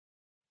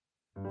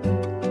Di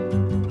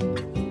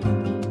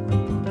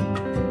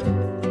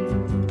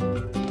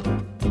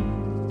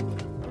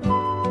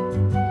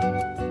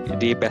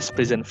Best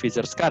Present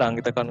Feature sekarang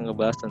kita akan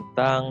ngebahas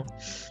tentang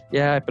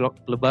ya epilog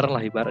Lebaran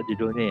lah ibarat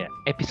judulnya ya.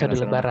 Episode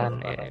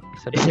Lebaran.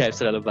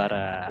 Episode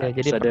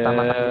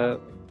Lebaran.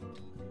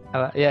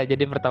 Ya,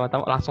 jadi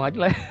pertama-tama langsung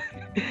aja lah.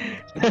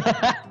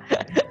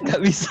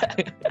 Nggak bisa.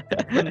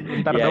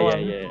 Bentar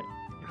doang.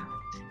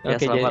 Ya,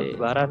 selamat jadi...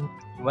 Lebaran.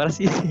 Gimana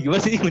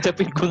sih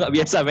ngucapin, gue nggak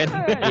biasa men.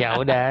 Ya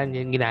udah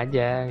gini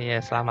aja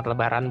ya, selamat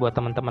Lebaran buat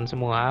teman-teman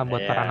semua,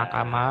 buat para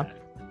nakama.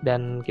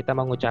 Dan kita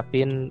mau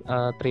ngucapin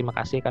terima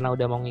kasih karena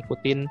udah mau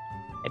ngikutin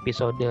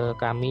episode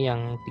kami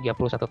yang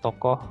 31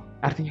 tokoh.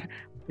 Artinya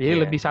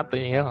jadi lebih satu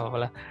ya nggak apa-apa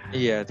lah.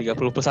 Iya,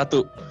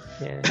 30+1.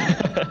 Ya,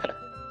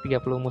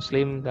 30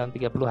 muslim dalam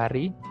 30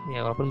 hari.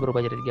 Ya walaupun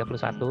berubah jadi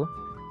 31.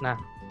 Nah,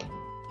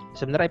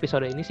 sebenarnya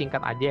episode ini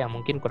singkat aja ya,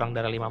 mungkin kurang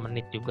dari 5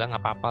 menit juga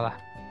nggak apa-apa lah.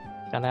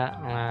 Karena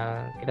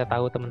kita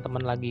tahu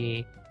teman-teman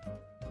lagi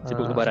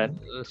sibuk lebaran,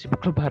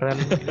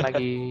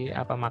 lagi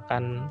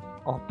makan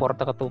opor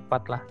atau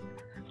ketupat lah.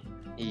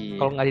 Iya.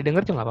 Kalau nggak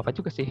didengar juga nggak apa-apa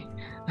juga sih.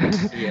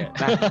 Iya.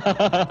 Nah,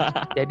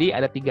 jadi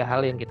ada 3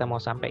 hal yang kita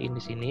mau sampaikan di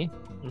sini.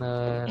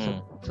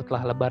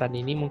 Setelah Lebaran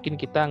ini mungkin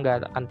kita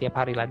nggak akan tiap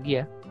hari lagi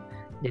ya.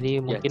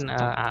 Jadi mungkin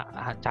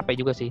capek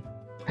juga sih.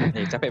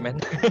 Capek men.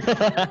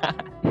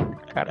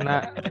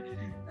 Karena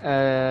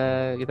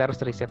kita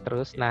harus riset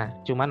terus. Nah,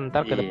 cuman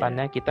ntar ke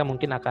depannya kita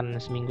mungkin akan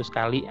seminggu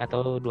sekali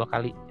atau 2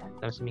 kali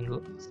dalam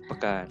seminggu.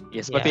 Pekan.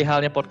 Ya seperti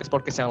halnya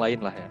podcast yang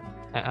lain lah ya.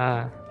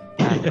 Nah,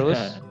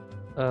 terus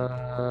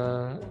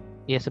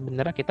ya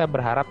sebenarnya kita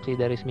berharap sih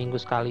dari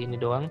seminggu sekali ini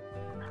doang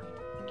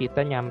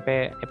kita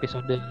nyampe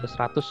episode 100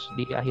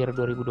 di akhir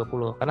 2020.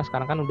 Karena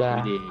sekarang kan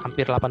udah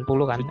hampir 80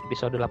 kan,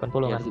 episode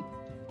 80 kan.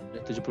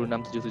 Udah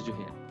 76 77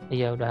 ya.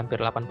 Iya, udah hampir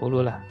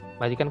 80 lah.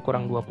 Berarti kan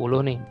kurang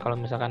 20 nih. Kalau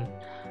misalkan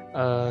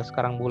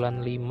sekarang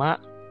bulan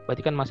 5,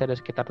 berarti kan masih ada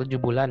sekitar 7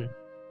 bulan.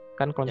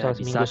 Kan kalau misalnya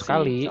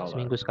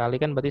seminggu sekali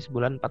kan berarti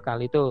sebulan 4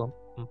 kali tuh.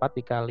 4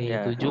 dikali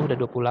 7 udah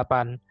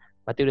 28.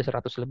 Berarti udah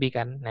 100 lebih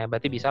kan. Nah,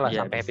 berarti bisa lah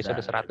sampai episode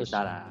 100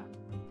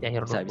 di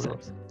akhir 20. Bisa.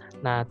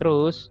 Nah,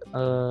 terus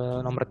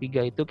nomor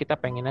 3 itu kita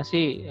pengennya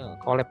sih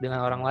collab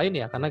dengan orang lain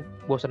ya, karena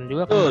bosan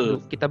juga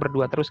kan kita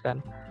berdua terus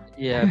kan.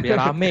 Iya,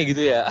 biar rame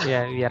gitu ya.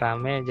 Iya, biar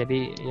rame.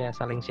 Jadi ya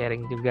saling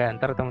sharing juga.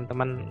 Ntar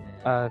teman-teman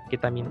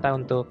kita minta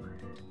untuk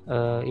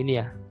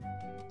ini ya,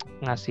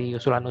 ngasih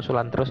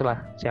usulan-usulan terus lah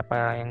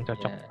siapa yang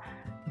cocok.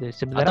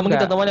 Sebenarnya atau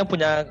mungkin teman-teman yang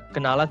punya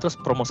kenalan terus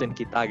promosiin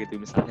kita gitu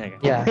misalnya kan.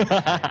 Ya.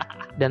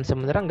 Dan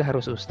sebenarnya nggak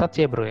harus ustadz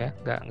ya bro ya,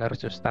 nggak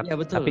harus ustadz. Ya,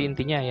 betul. Tapi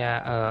intinya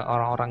ya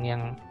orang-orang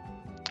yang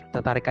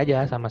tertarik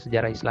aja sama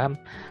sejarah Islam.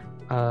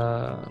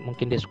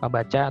 Mungkin dia suka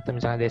baca atau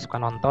misalnya dia suka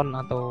nonton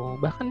atau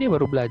bahkan dia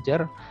baru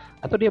belajar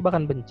atau dia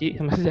bahkan benci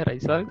sama sejarah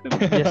Islam, itu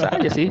biasa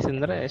aja sih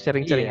sebenarnya,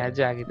 sharing-sharing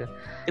aja gitu.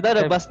 Kita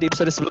udah bahas di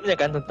episode sebelumnya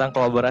kan tentang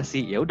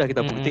kolaborasi, ya udah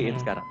kita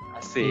buktiin sekarang.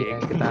 Asik. Iya,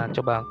 kita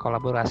coba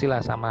kolaborasi lah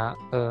sama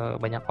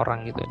banyak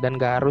orang gitu, dan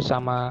gak harus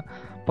sama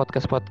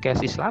podcast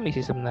Islami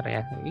sih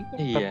sebenarnya.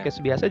 Podcast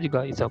biasa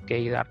juga it's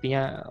okay,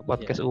 artinya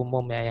podcast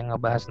umum ya yang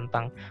ngebahas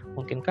tentang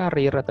mungkin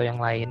karir atau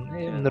yang lain.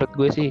 Menurut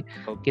gue sih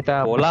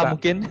kita bola buka,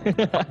 mungkin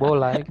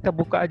bola ya, kita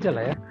buka aja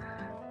lah ya,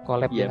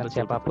 collab dengan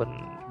siapapun.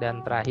 Betul.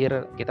 Dan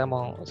terakhir kita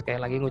mau sekali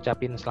lagi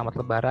ngucapin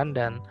selamat Lebaran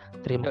dan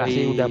terima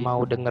kasih udah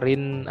mau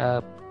dengerin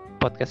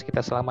podcast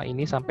kita selama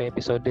ini sampai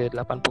episode 80.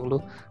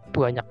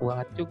 Banyak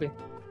banget juga.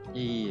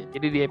 Iya.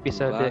 Jadi di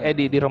episode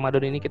di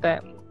Ramadan ini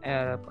kita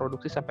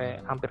produksi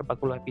sampai hampir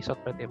 40 episode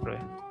berarti ya bro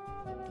ya.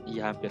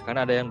 Iya hampir,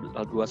 karena ada yang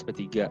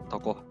 2-3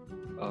 tokoh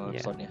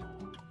episode-nya.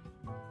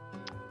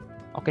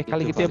 Oke,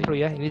 kali gitu ya bro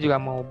ya. Ini juga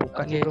mau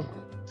buka nih bro.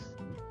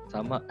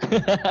 Sama.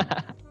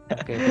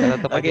 Oke, kita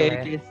tutup aja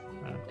ya.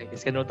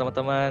 Sekian dulu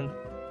teman-teman.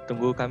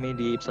 Tunggu kami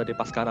di episode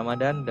pasca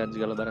Ramadan dan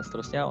juga Lebaran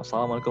seterusnya.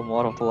 Wassalamualaikum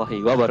warahmatullahi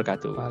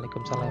wabarakatuh.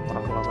 Waalaikumsalam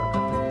warahmatullahi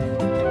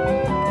wabarakatuh.